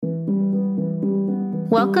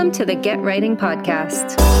Welcome to the Get Writing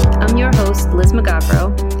Podcast. I'm your host, Liz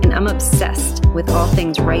McGavro, and I'm obsessed with all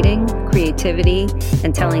things writing, creativity,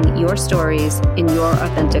 and telling your stories in your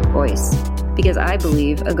authentic voice, because I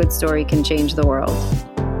believe a good story can change the world.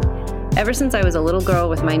 Ever since I was a little girl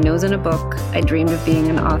with my nose in a book, I dreamed of being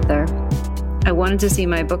an author. I wanted to see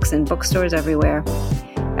my books in bookstores everywhere.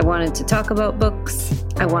 I wanted to talk about books.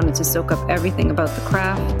 I wanted to soak up everything about the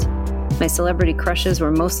craft. My celebrity crushes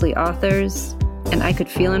were mostly authors, and I could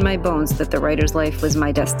feel in my bones that the writer's life was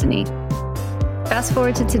my destiny. Fast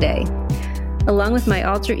forward to today. Along with my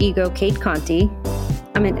alter ego, Kate Conti,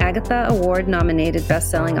 I'm an Agatha Award-nominated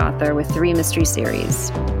best-selling author with 3 mystery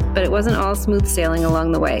series. But it wasn't all smooth sailing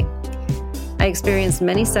along the way. I experienced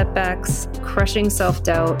many setbacks, crushing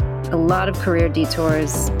self-doubt, a lot of career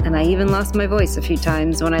detours, and I even lost my voice a few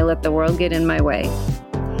times when I let the world get in my way.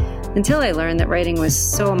 Until I learned that writing was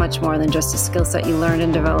so much more than just a skill set you learned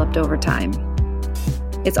and developed over time.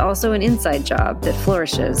 It's also an inside job that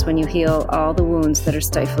flourishes when you heal all the wounds that are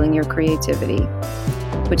stifling your creativity,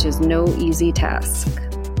 which is no easy task.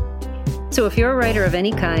 So if you're a writer of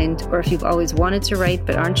any kind, or if you've always wanted to write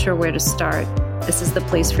but aren't sure where to start, this is the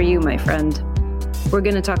place for you, my friend. We're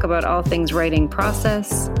going to talk about all things writing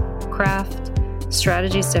process, craft,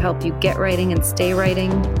 strategies to help you get writing and stay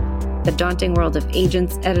writing, the daunting world of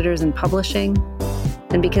agents, editors, and publishing.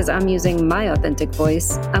 And because I'm using my authentic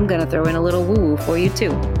voice, I'm going to throw in a little woo-woo for you too.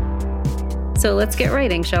 So let's get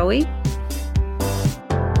writing, shall we?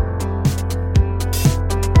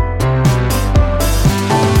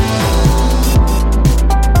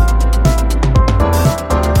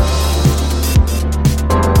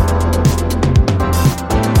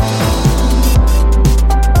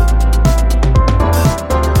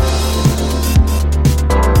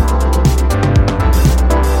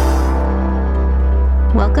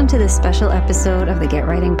 Welcome to this special episode of the Get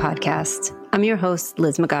Writing Podcast. I'm your host,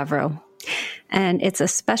 Liz McGavro, and it's a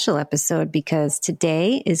special episode because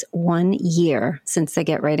today is 1 year since the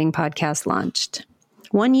Get Writing Podcast launched.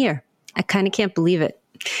 1 year. I kind of can't believe it.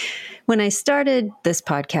 When I started this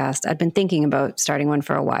podcast, I'd been thinking about starting one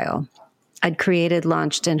for a while. I'd created,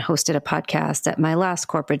 launched, and hosted a podcast at my last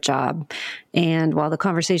corporate job. And while the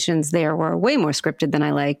conversations there were way more scripted than I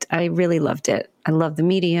liked, I really loved it. I love the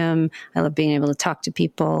medium. I love being able to talk to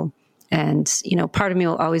people. And, part of me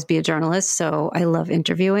will always be a journalist, so I love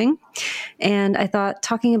interviewing. And I thought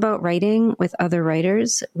talking about writing with other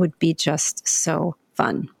writers would be just so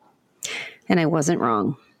fun. And I wasn't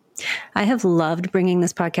wrong. I have loved bringing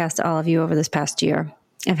this podcast to all of you over this past year.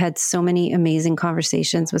 I've had so many amazing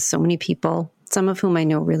conversations with so many people, some of whom I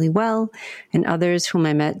know really well, and others whom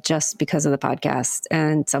I met just because of the podcast.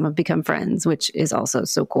 And some have become friends, which is also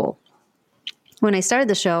so cool. When I started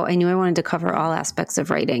the show, I knew I wanted to cover all aspects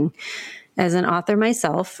of writing. As an author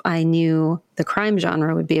myself, I knew the crime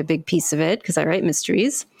genre would be a big piece of it because I write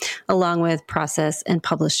mysteries, along with process and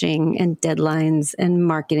publishing and deadlines and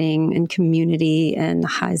marketing and community and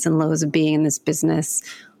highs and lows of being in this business,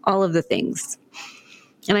 all of the things.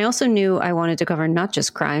 And I also knew I wanted to cover not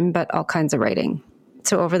just crime, but all kinds of writing.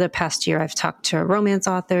 So over the past year, I've talked to romance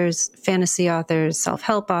authors, fantasy authors,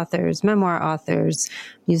 self-help authors, memoir authors,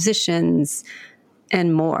 musicians,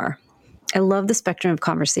 and more. I love the spectrum of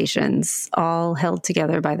conversations, all held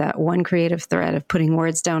together by that one creative thread of putting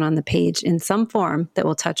words down on the page in some form that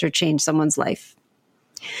will touch or change someone's life.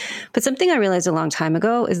 But something I realized a long time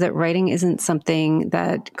ago is that writing isn't something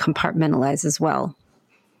that compartmentalizes well.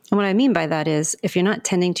 And what I mean by that is, if you're not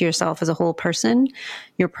tending to yourself as a whole person,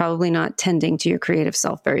 you're probably not tending to your creative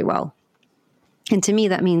self very well. And to me,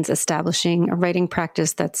 that means establishing a writing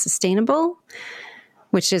practice that's sustainable,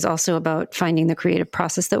 which is also about finding the creative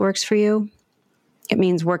process that works for you. It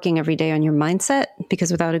means working every day on your mindset,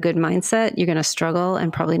 because without a good mindset, you're going to struggle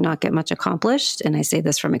and probably not get much accomplished. And I say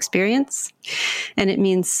this from experience. And it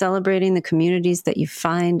means celebrating the communities that you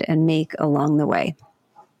find and make along the way.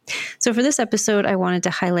 So for this episode, I wanted to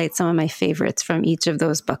highlight some of my favorites from each of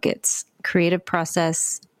those buckets: creative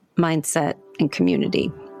process, mindset, and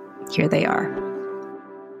community. Here they are.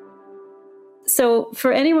 So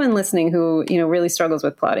for anyone listening who, really struggles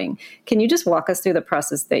with plotting, can you just walk us through the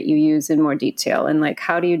process that you use in more detail? And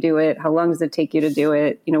how do you do it? How long does it take you to do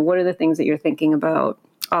it? What are the things that you're thinking about?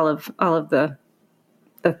 All of the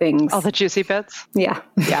things. All the juicy bits? Yeah.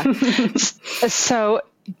 Yeah. So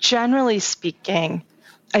generally speaking,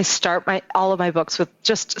 I start all of my books with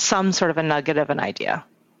just some sort of a nugget of an idea.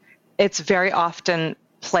 It's very often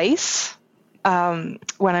place. When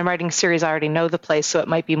I'm writing series, I already know the place, so it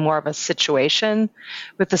might be more of a situation.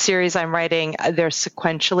 With the series I'm writing, they're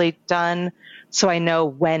sequentially done, so I know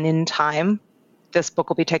when in time this book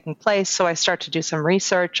will be taking place. So I start to do some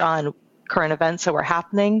research on current events that were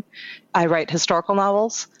happening. I write historical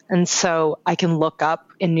novels, and so I can look up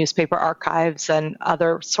in newspaper archives and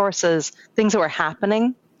other sources things that were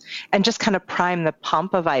happening and just kind of prime the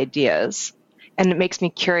pump of ideas. And it makes me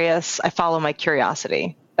curious. I follow my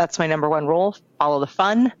curiosity. That's my number one rule. Follow the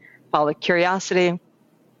fun, follow the curiosity.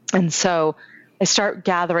 And so I start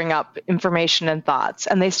gathering up information and thoughts,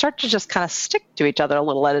 and they start to just kind of stick to each other a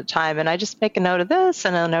little at a time. And I just make a note of this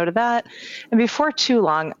and a note of that. And before too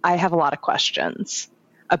long, I have a lot of questions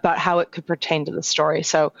about how it could pertain to the story.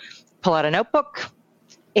 So pull out a notebook,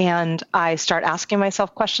 and I start asking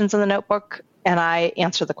myself questions in the notebook, and I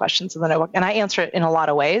answer the questions in the notebook. And I answer it in a lot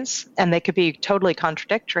of ways, and they could be totally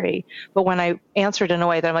contradictory. But when I answer it in a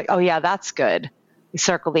way that I'm like, oh, yeah, that's good, you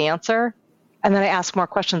circle the answer. And then I ask more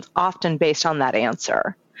questions, often based on that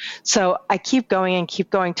answer. So I keep going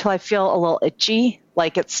till I feel a little itchy,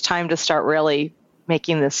 like it's time to start really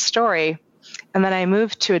making this story. And then I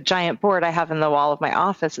move to a giant board I have in the wall of my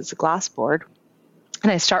office. It's a glass board.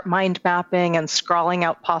 And I start mind mapping and scrawling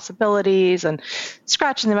out possibilities and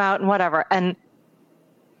scratching them out and whatever. And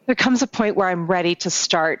there comes a point where I'm ready to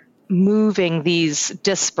start moving these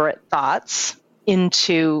disparate thoughts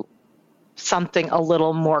into something a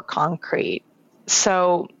little more concrete.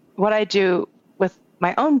 So what I do with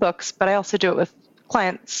my own books, but I also do it with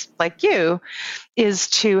clients like you, is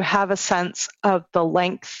to have a sense of the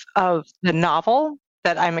length of the novel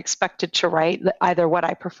that I'm expected to write, either what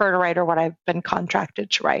I prefer to write or what I've been contracted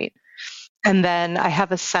to write. And then I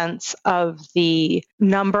have a sense of the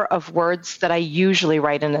number of words that I usually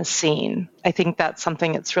write in a scene. I think that's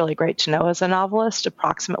something that's really great to know as a novelist,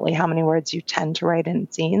 approximately how many words you tend to write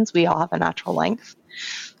in scenes. We all have a natural length.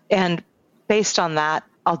 And based on that,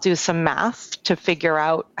 I'll do some math to figure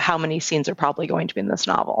out how many scenes are probably going to be in this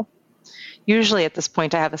novel. Usually at this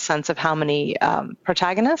point, I have a sense of how many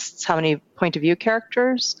protagonists, how many point of view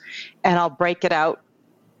characters, and I'll break it out,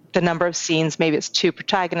 the number of scenes. Maybe it's 2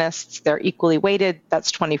 protagonists. They're equally weighted.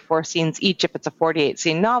 That's 24 scenes each if it's a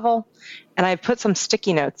 48-scene novel. And I put some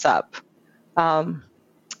sticky notes up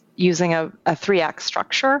using a 3-act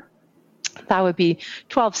structure. That would be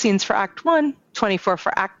 12 scenes for Act 1, 24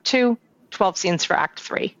 for Act 2, 12 scenes for Act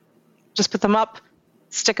 3. Just put them up,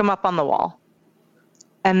 stick them up on the wall.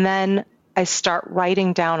 And then I start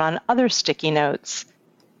writing down on other sticky notes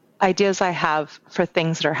ideas I have for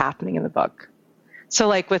things that are happening in the book. So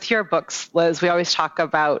like with your books, Liz, we always talk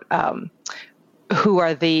about who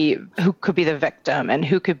could be the victim and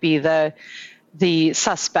who could be the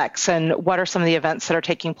suspects and what are some of the events that are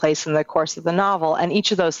taking place in the course of the novel. And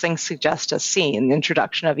each of those things suggest a scene, the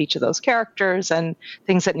introduction of each of those characters and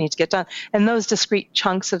things that need to get done. And those discrete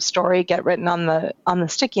chunks of story get written on the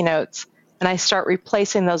sticky notes. And I start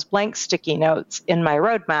replacing those blank sticky notes in my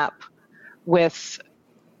roadmap with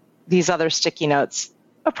these other sticky notes,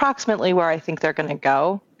 approximately where I think they're going to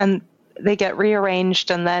go. And they get rearranged,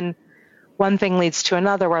 and then one thing leads to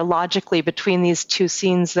another, where logically between these 2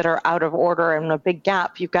 scenes that are out of order and a big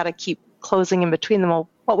gap, you've got to keep closing in between them. Well,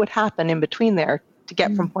 what would happen in between there to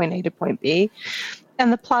get from point A to point B?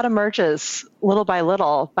 And the plot emerges little by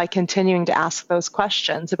little by continuing to ask those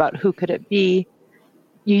questions about who could it be.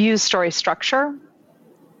 You use story structure,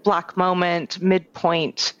 black moment,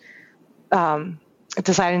 midpoint,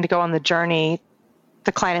 deciding to go on the journey,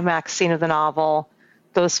 the climax scene of the novel.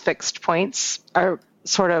 Those fixed points are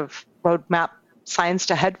sort of roadmap signs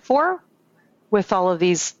to head for with all of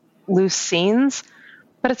these loose scenes.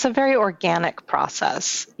 But it's a very organic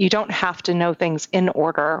process. You don't have to know things in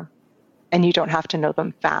order, and you don't have to know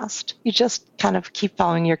them fast. You just kind of keep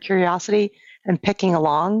following your curiosity and picking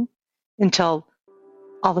along until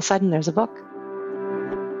all of a sudden there's a book.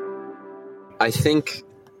 I think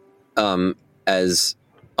as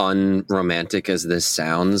unromantic as this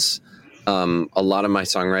sounds, a lot of my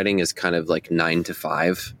songwriting is kind of like 9 to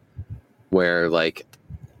 5, where like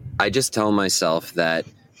I just tell myself that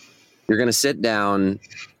you're going to sit down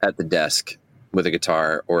at the desk with a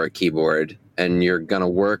guitar or a keyboard and you're going to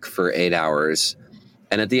work for 8 hours.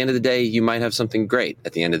 And at the end of the day, you might have something great.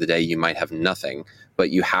 At the end of the day, you might have nothing,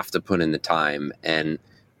 but you have to put in the time. And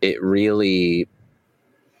it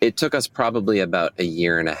took us probably about 1.5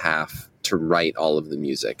 years to write all of the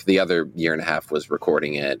music. The other 1.5 years was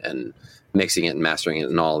recording it and mixing it and mastering it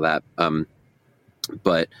and all of that.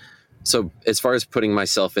 But so as far as putting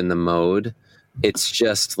myself in the mode, it's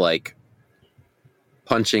just like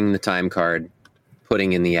punching the time card,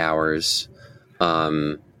 putting in the hours,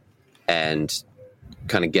 and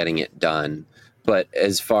kind of getting it done. But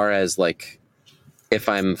as far as like, if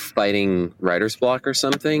I'm fighting writer's block or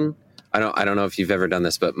something, I don't know if you've ever done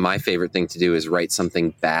this, but my favorite thing to do is write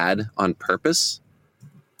something bad on purpose.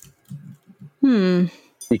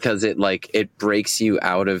 because it breaks you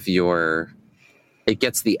out of it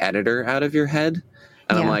gets the editor out of your head.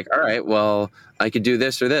 And I'm like, all right, well, I could do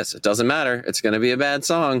this or this. It doesn't matter. It's going to be a bad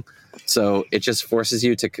song. So it just forces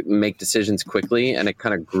you to make decisions quickly, and it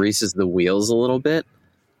kind of greases the wheels a little bit.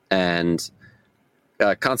 And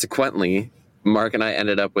consequently, Mark and I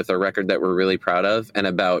ended up with a record that we're really proud of and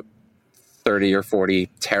about 30 or 40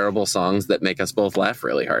 terrible songs that make us both laugh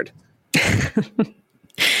really hard.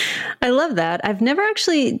 I love that. I've never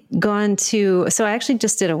actually gone to, so I actually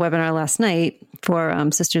just did a webinar last night for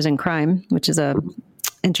Sisters in Crime, which is a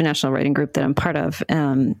international writing group that I'm part of.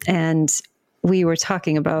 And we were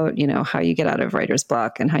talking about, how you get out of writer's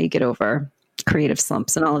block and how you get over creative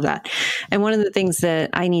slumps and all of that. And one of the things that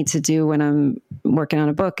I need to do when I'm working on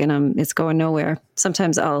a book and it's going nowhere,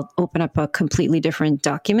 sometimes I'll open up a completely different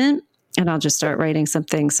document and I'll just start writing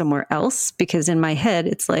something somewhere else, because in my head,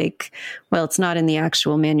 it's like, well, it's not in the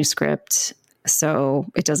actual manuscript, so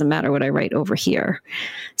it doesn't matter what I write over here.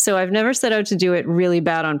 So I've never set out to do it really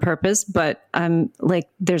bad on purpose, but I'm like,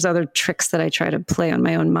 there's other tricks that I try to play on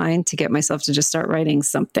my own mind to get myself to just start writing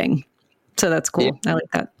something. So that's cool. Yeah. I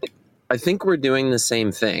like that. I think we're doing the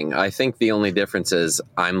same thing. I think the only difference is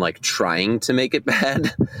I'm like trying to make it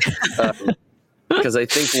bad. Because I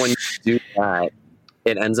think when you do that,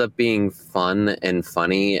 it ends up being fun and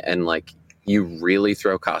funny, and like you really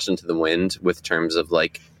throw caution to the wind with terms of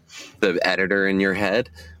like the editor in your head.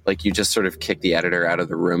 Like you just sort of kick the editor out of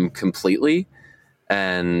the room completely.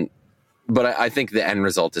 But I think the end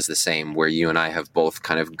result is the same, where you and I have both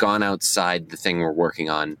kind of gone outside the thing we're working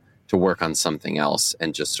on to work on something else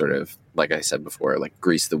and just sort of, like I said before, like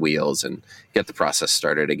grease the wheels and get the process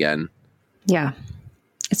started again. Yeah.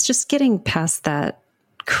 It's just getting past that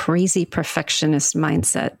crazy perfectionist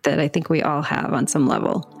mindset that I think we all have on some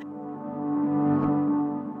level.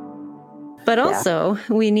 But also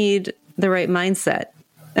we need the right mindset.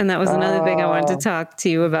 And that was another thing I wanted to talk to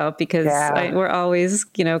you about, because we're always,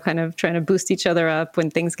 kind of trying to boost each other up when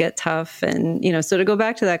things get tough. And, so to go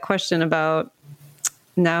back to that question about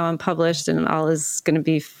now I'm published and all is going to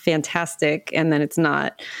be fantastic, and then it's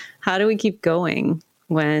not. How do we keep going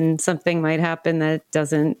when something might happen that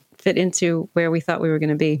doesn't fit into where we thought we were going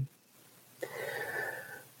to be?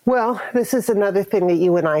 Well, this is another thing that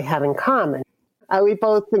you and I have in common. We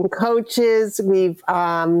both been coaches. We've,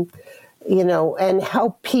 and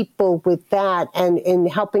help people with that. And in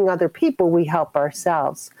helping other people, we help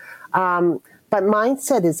ourselves. But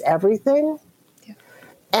mindset is everything. Yeah.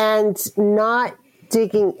 And not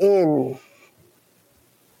digging in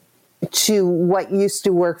to what used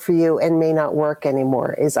to work for you and may not work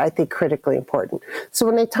anymore is, I think, critically important. So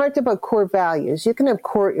when I talked about core values, you can have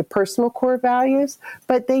your personal core values,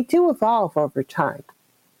 but they do evolve over time.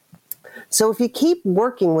 So if you keep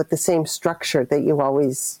working with the same structure that you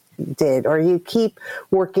always did, or you keep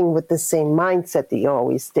working with the same mindset that you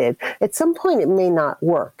always did, at some point it may not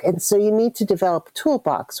work. And so you need to develop a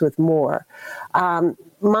toolbox with more.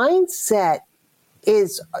 Mindset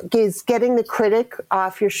is getting the critic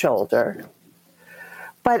off your shoulder,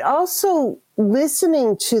 but also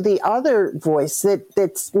listening to the other voice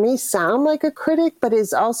that may sound like a critic, but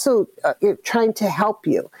is also trying to help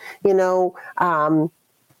you,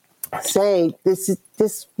 say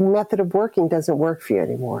this method of working doesn't work for you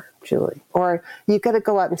anymore, Julie, or you got to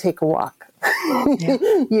go out and take a walk. Yeah.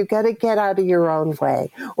 You got to get out of your own way,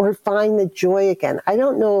 or find the joy again. I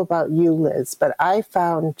don't know about you, Liz, but I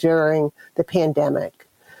found during the pandemic,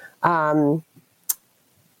 and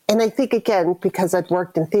I think, again, because I'd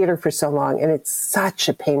worked in theater for so long, and it's such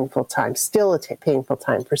a painful time, still a painful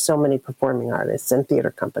time for so many performing artists and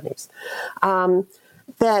theater companies,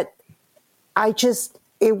 that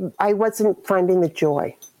I wasn't finding the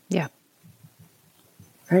joy. Yeah.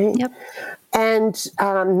 Right? Yep. And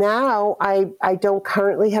now I don't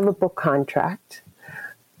currently have a book contract.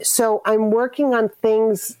 So I'm working on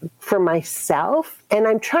things for myself, and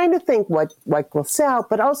I'm trying to think what will sell,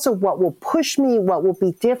 but also what will push me, what will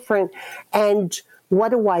be different, and what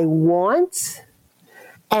do I want,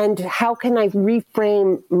 and how can I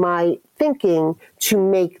reframe my thinking to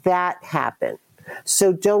make that happen.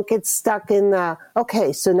 So don't get stuck in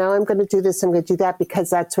okay, so now I'm going to do this, I'm going to do that, because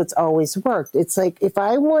that's what's always worked. It's like, if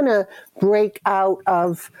I want to break out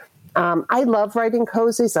of, I love writing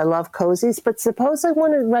cozies, I love cozies, but suppose I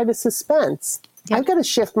want to write a suspense. Yep. I've got to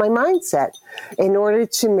shift my mindset in order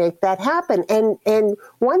to make that happen. And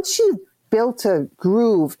once you've built a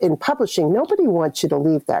groove in publishing, nobody wants you to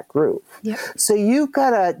leave that groove. Yep. So you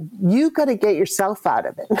gotta get yourself out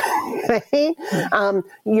of it. Right?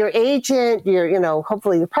 Your agent,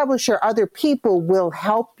 hopefully your publisher, other people will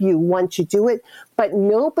help you once you do it, but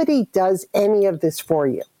nobody does any of this for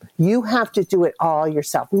you. You have to do it all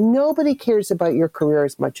yourself. Nobody cares about your career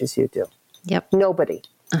as much as you do. Yep. Nobody.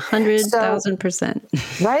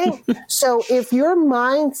 100,000%. Right? So if your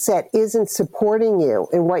mindset isn't supporting you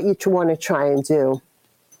in what you want to try and do,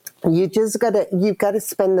 you've got to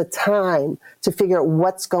spend the time to figure out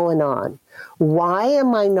what's going on. Why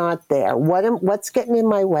am I not there? What's getting in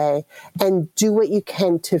my way? And do what you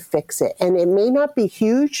can to fix it. And it may not be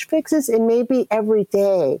huge fixes. It may be every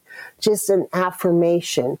day, just an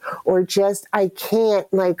affirmation, or just, I can't,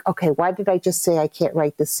 like, okay, why did I just say I can't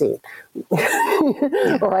write this scene?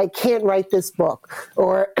 Or I can't write this book,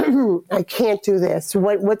 or I can't do this.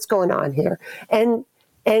 What's going on here? And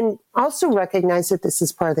also recognize that this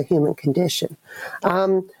is part of the human condition.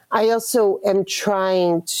 I also am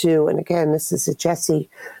trying to, and again, this is a Jessie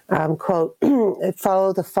quote,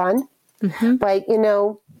 follow the fun. Mm-hmm. But,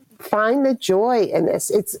 find the joy in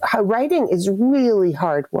this. Writing is really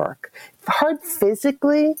hard work. Hard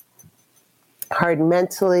physically, hard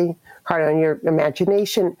mentally, hard on your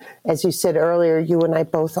imagination. As you said earlier, you and I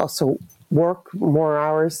both also work more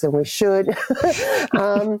hours than we should.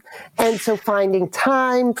 And so finding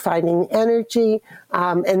time, finding energy,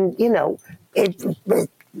 and,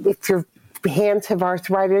 if your hands have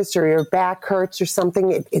arthritis or your back hurts or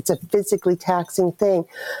something, it's a physically taxing thing,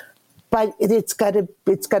 but it's got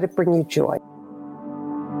to bring you joy.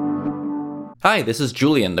 Hi, this is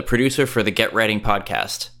Julian, the producer for the Get Writing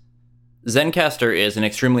podcast. Zencastr is an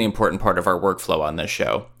extremely important part of our workflow on this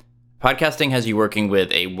show. Podcasting has you working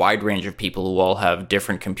with a wide range of people who all have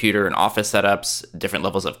different computer and office setups, different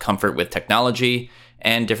levels of comfort with technology,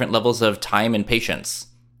 and different levels of time and patience.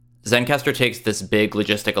 Zencastr takes this big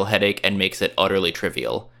logistical headache and makes it utterly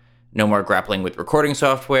trivial. No more grappling with recording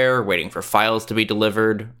software, waiting for files to be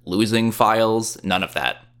delivered, losing files, none of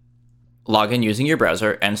that. Log in using your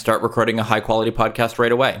browser and start recording a high-quality podcast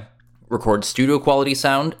right away. Record studio-quality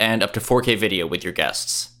sound and up to 4K video with your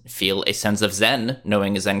guests. Feel a sense of zen,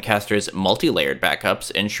 knowing Zencastr's multi-layered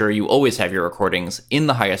backups ensure you always have your recordings in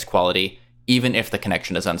the highest quality, even if the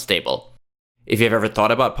connection is unstable. If you've ever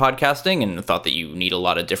thought about podcasting and thought that you need a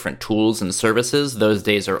lot of different tools and services, those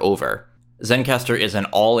days are over. Zencastr is an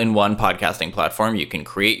all-in-one podcasting platform. You can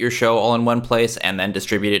create your show all in one place and then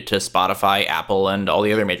distribute it to Spotify, Apple, and all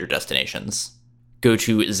the other major destinations. Go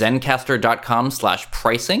to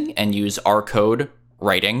zencastr.com/pricing and use our code,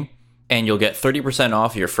 WRITING, and you'll get 30%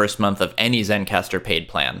 off your first month of any Zencastr paid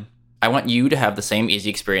plan. I want you to have the same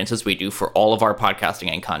easy experiences we do for all of our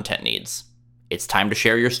podcasting and content needs. It's time to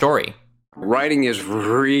share your story. Writing is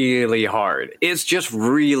really hard. It's just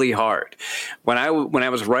really hard. When I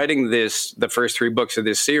was writing the first 3 books of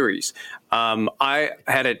this series, I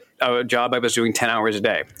had a job I was doing 10 hours a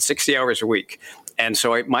day, 60 hours a week. And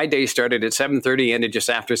so my day started at 7:30, ended just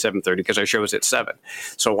after 7:30 because our show was at 7.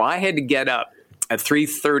 So I had to get up at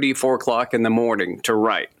 3:30, 4 o'clock in the morning to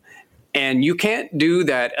write. And you can't do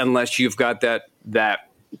that unless you've got that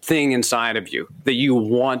thing inside of you that you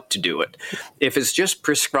want to do it. If it's just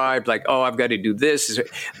prescribed, like, oh, I've got to do this,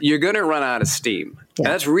 you're going to run out of steam. Yeah.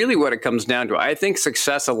 And that's really what it comes down to. I think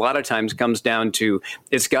success a lot of times comes down to,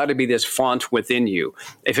 it's got to be this font within you.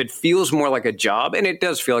 If it feels more like a job, and it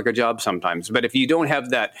does feel like a job sometimes, but if you don't have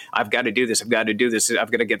that, I've got to do this, I've got to do this, I've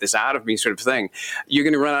got to get this out of me sort of thing, you're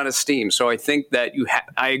going to run out of steam. So I think that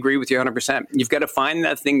I agree with you 100%. You've got to find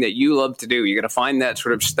that thing that you love to do. You got to find that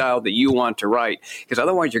sort of style that you want to write, because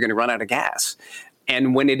otherwise you're going to run out of gas.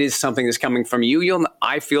 And when it is something that's coming from you,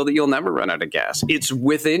 I feel that you'll never run out of gas. It's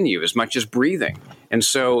within you as much as breathing. And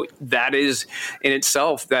so that is, in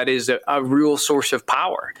itself, that is a real source of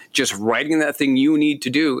power. Just writing that thing you need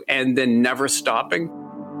to do and then never stopping.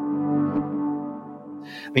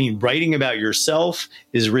 I mean, writing about yourself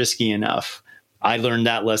is risky enough. I learned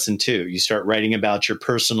that lesson too. You start writing about your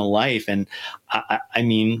personal life. And I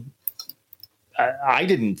mean, I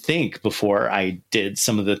didn't think before I did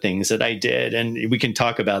some of the things that I did. And we can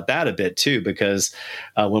talk about that a bit too, because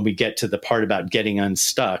when we get to the part about getting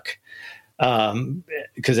unstuck,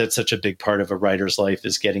 because that's such a big part of a writer's life,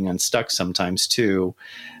 is getting unstuck sometimes too.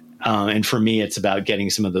 And for me, it's about getting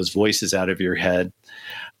some of those voices out of your head.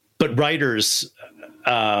 But writers,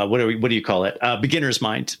 what do you call it? Beginner's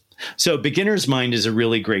mind. So beginner's mind is a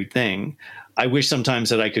really great thing. I wish sometimes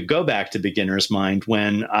that I could go back to beginner's mind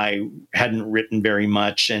when I hadn't written very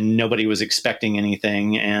much and nobody was expecting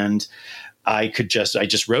anything. And I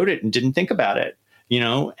just wrote it and didn't think about it,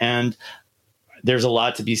 and there's a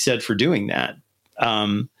lot to be said for doing that.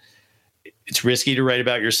 It's risky to write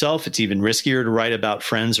about yourself. It's even riskier to write about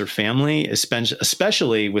friends or family,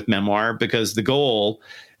 especially with memoir, because the goal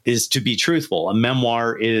is to be truthful. A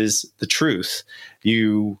memoir is the truth.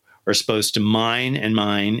 You are supposed to mine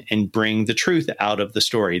and bring the truth out of the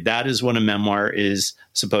story. That is what a memoir is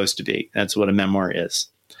supposed to be. That's what a memoir is.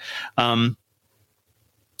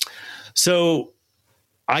 So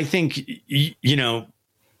I think,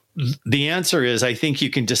 the answer is, I think you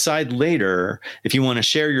can decide later if you want to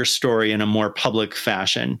share your story in a more public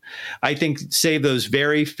fashion. I think save those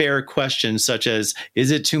very fair questions such as,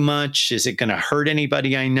 is it too much? Is it going to hurt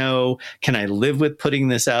anybody I know? Can I live with putting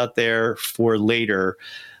this out there for later?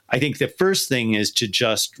 I think the first thing is to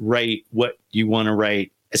just write what you want to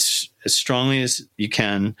write as strongly as you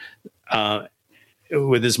can,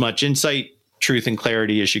 with as much insight, truth, and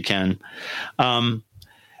clarity as you can.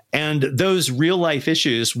 And those real life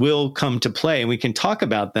issues will come to play and we can talk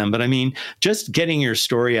about them. But I mean, just getting your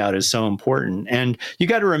story out is so important. And you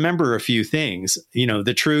got to remember a few things.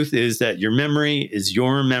 The truth is that your memory is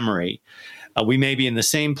your memory. We may be in the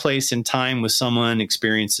same place and time with someone,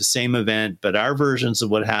 experience the same event, but our versions of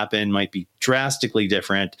what happened might be drastically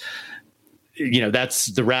different. That's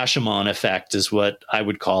the Rashomon effect is what I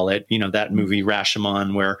would call it. That movie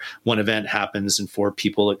Rashomon, where one event happens and 4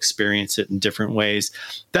 people experience it in different ways.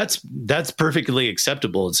 That's perfectly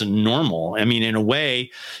acceptable. It's normal. I mean, in a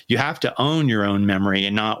way, you have to own your own memory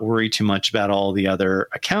and not worry too much about all the other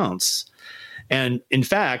accounts. And in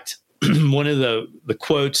fact, one of the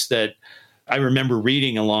quotes that I remember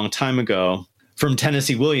reading a long time ago from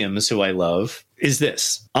Tennessee Williams, who I love, is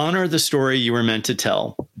this: honor the story you were meant to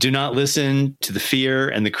tell. Do not listen to the fear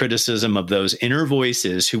and the criticism of those inner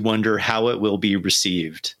voices who wonder how it will be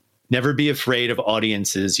received. Never be afraid of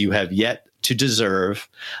audiences you have yet to deserve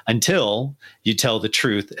until you tell the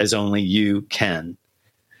truth as only you can.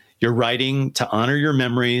 You're writing to honor your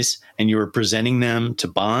memories, and you are presenting them to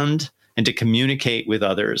bond and to communicate with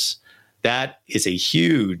others. That is a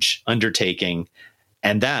huge undertaking.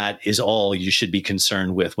 And that is all you should be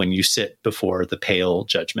concerned with when you sit before the pale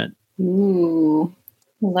judgment. Ooh,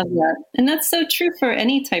 I love that. And that's so true for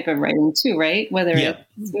any type of writing too, right? Whether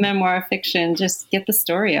it's memoir, fiction, just get the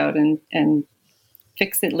story out and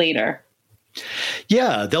fix it later.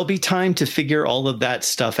 Yeah, there'll be time to figure all of that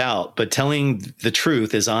stuff out. But telling the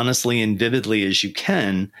truth as honestly and vividly as you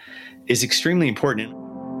can is extremely important.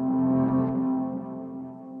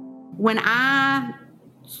 When I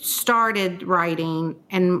started writing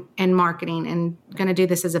and marketing and going to do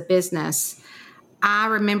this as a business, I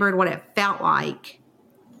remembered what it felt like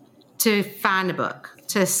to find a book,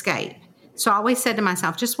 to escape. So I always said to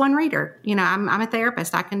myself, just one reader. I'm a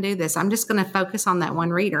therapist. I can do this. I'm just going to focus on that one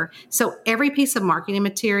reader. So every piece of marketing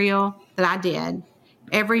material that I did,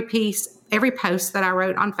 every post that I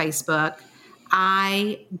wrote on Facebook,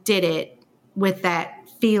 I did it with that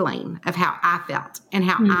feeling of how I felt and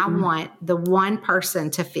how I want the one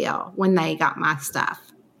person to feel when they got my stuff.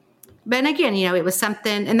 But again, it was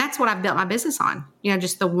something, and that's what I've built my business on.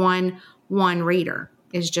 Just the one reader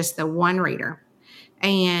is just the one reader.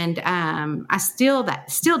 And I still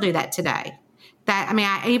do that today.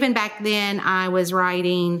 Even back then I was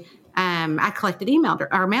writing, I collected email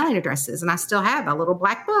or mailing addresses, and I still have a little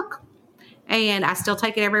black book, and I still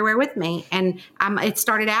take it everywhere with me. And it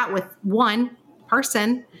started out with one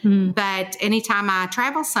person, but anytime I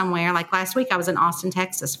travel somewhere, like last week I was in Austin,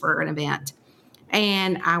 Texas for an event,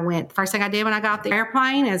 and first thing I did when I got off the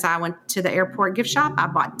airplane is I went to the airport gift shop. I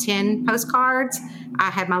bought 10 postcards.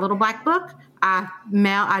 I had my little black book. I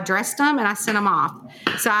addressed them and I sent them off.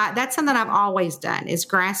 So that's something I've always done, is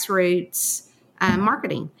grassroots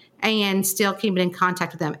marketing, and still keeping in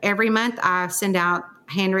contact with them. Every month I send out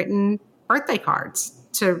handwritten birthday cards.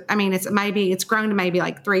 It's grown to maybe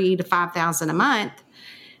like 3,000 to 5,000 a month.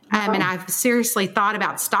 And I've seriously thought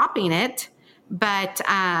about stopping it, but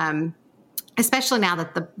especially now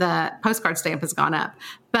that the postcard stamp has gone up.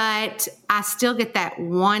 But I still get that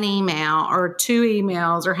one email or 2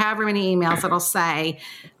 emails or however many emails that'll say,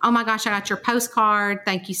 oh my gosh, I got your postcard.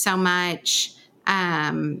 Thank you so much.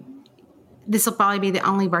 This will probably be the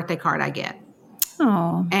only birthday card I get.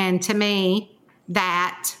 Oh. And to me,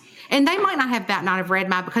 and they might not have read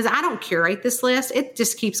because I don't curate this list. It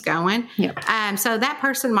just keeps going. Yep. So that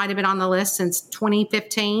person might have been on the list since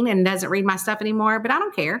 2015 and doesn't read my stuff anymore, but I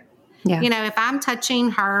don't care. Yeah. If I'm touching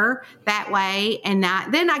her that way, and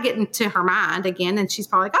then I get into her mind again, and she's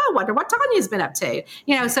probably like, oh, I wonder what Tanya's been up to.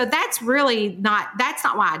 So that's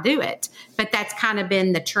not why I do it, but that's kind of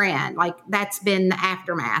been the trend. Like, that's been the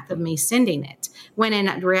aftermath of me sending it. When in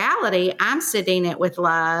reality, I'm sending it with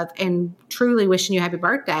love and truly wishing you happy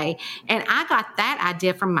birthday. And I got that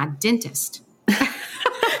idea from my dentist.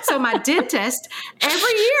 So my dentist,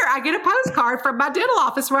 every year I get a postcard from my dental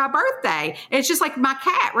office for my birthday. It's just like my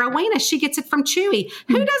cat, Rowena, she gets it from Chewy.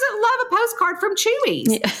 Who doesn't love a postcard from Chewy?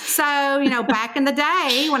 Yeah. So, you know, back in the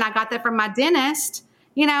day when I got that from my dentist,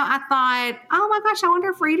 you know, I thought, oh my gosh, I wonder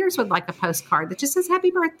if readers would like a postcard that just says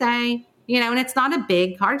happy birthday, you know, and it's not a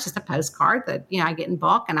big card, it's just a postcard that, you know, I get in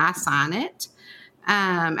bulk and I sign it.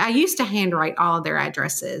 I used to handwrite all of their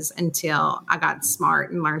addresses until I got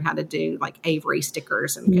smart and learned how to do like Avery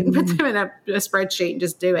stickers and put them in a spreadsheet and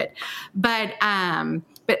just do it. But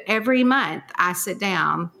every month I sit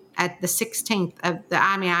down at the 16th of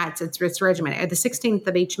it's regimented. At the 16th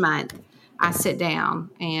of each month, I sit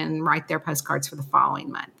down and write their postcards for the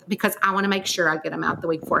following month because I want to make sure I get them out the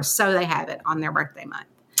week before so they have it on their birthday month.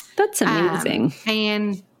 That's amazing.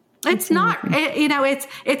 And it's not, you know, it's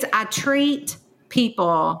I treat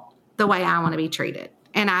people the way I want to be treated.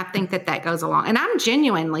 And I think that goes along. And I'm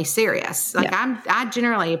genuinely serious. Like I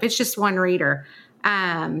generally, if it's just one reader,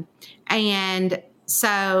 and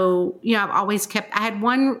so, you know, I've always I had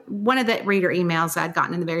one of the reader emails I'd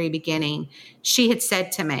gotten in the very beginning. She had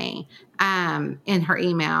said to me in her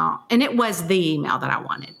email, and it was the email that I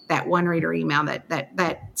wanted, that one reader email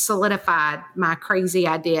that solidified my crazy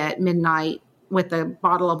idea at midnight with a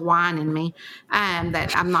bottle of wine in me,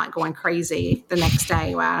 that I'm not going crazy the next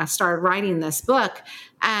day when I started writing this book.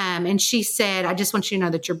 And she said, I just want you to know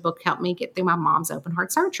that your book helped me get through my mom's open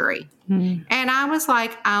heart surgery. Mm-hmm. And I was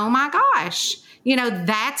like, oh my gosh, you know,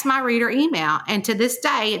 that's my reader email. And to this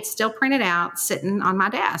day, it's still printed out sitting on my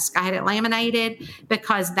desk. I had it laminated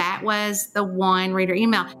because that was the one reader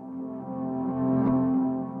email.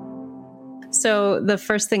 So the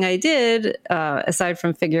first thing I did, aside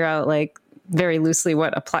from figure out like very loosely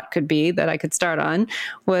what a plot could be that I could start on,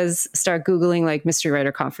 was start Googling like mystery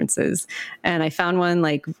writer conferences. And I found one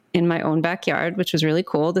like in my own backyard, which was really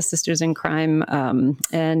cool. The Sisters in Crime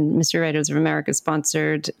and Mystery Writers of America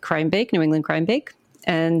sponsored Crime Bake, New England Crime Bake.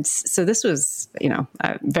 And so this was, you know,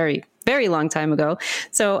 a very, very long time ago.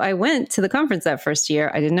 So I went to the conference that first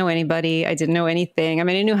year. I didn't know anybody. I didn't know anything. I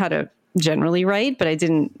mean, I knew how to generally write, but I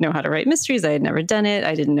didn't know how to write mysteries. I had never done it.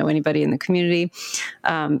 I didn't know anybody in the community.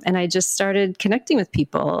 And I just started connecting with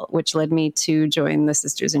people, which led me to join the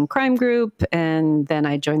Sisters in Crime group. And then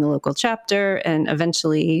I joined the local chapter. And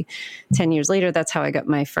eventually, 10 years later, that's how I got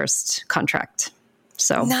my first contract.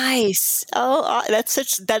 So nice. Oh,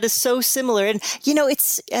 that is so similar. And, you know,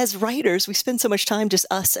 it's as writers, we spend so much time just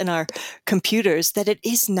us and our computers that it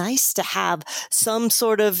is nice to have some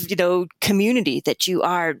sort of, you know, community that you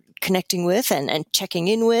are connecting with and checking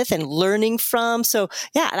in with and learning from. So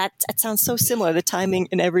yeah, that sounds so similar, the timing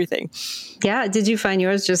and everything. Yeah. Did you find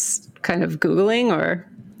yours just kind of Googling or?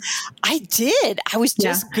 I did. I was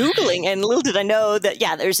just Googling, and little did I know that,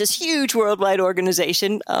 there's this huge worldwide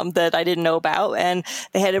organization that I didn't know about, and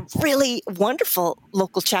they had a really wonderful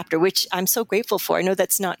local chapter, which I'm so grateful for. I know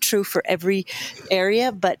that's not true for every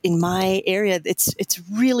area, but in my area, it's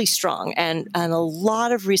really strong, and a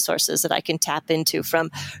lot of resources that I can tap into, from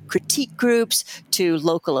critique groups to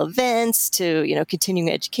local events to, you know,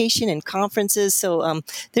 continuing education and conferences. So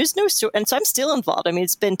there's no and so I'm still involved. I mean,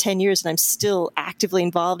 it's been 10 years, and I'm still actively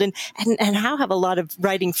involved. And now have a lot of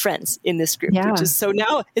writing friends in this group, which is so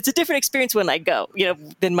now it's a different experience when I go, you know,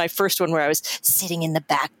 than my first one where I was sitting in the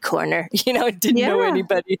back corner, you know, didn't know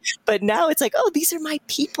anybody. But now it's like, oh, these are my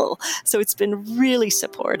people. So it's been really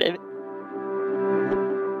supportive.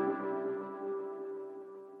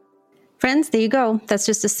 Friends, there you go. That's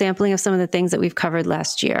just a sampling of some of the things that we've covered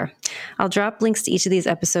last year. I'll drop links to each of these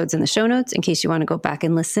episodes in the show notes in case you want to go back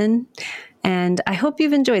and listen. And I hope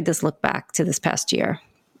you've enjoyed this look back to this past year.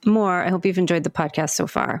 More, I hope you've enjoyed the podcast so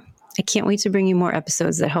far. I can't wait to bring you more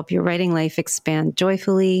episodes that help your writing life expand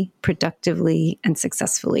joyfully, productively, and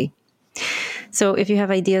successfully. So if you have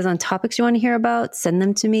ideas on topics you want to hear about, send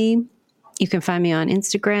them to me. You can find me on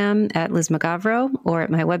Instagram at Liz Magavro or at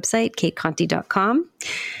my website, kateconti.com.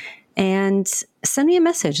 And send me a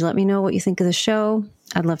message. Let me know what you think of the show.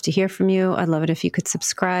 I'd love to hear from you. I'd love it if you could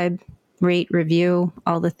subscribe, rate, review,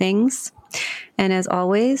 all the things. And as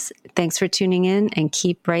always, thanks for tuning in, and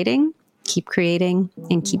keep writing, keep creating,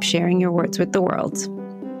 and keep sharing your words with the world.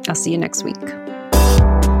 I'll see you next week.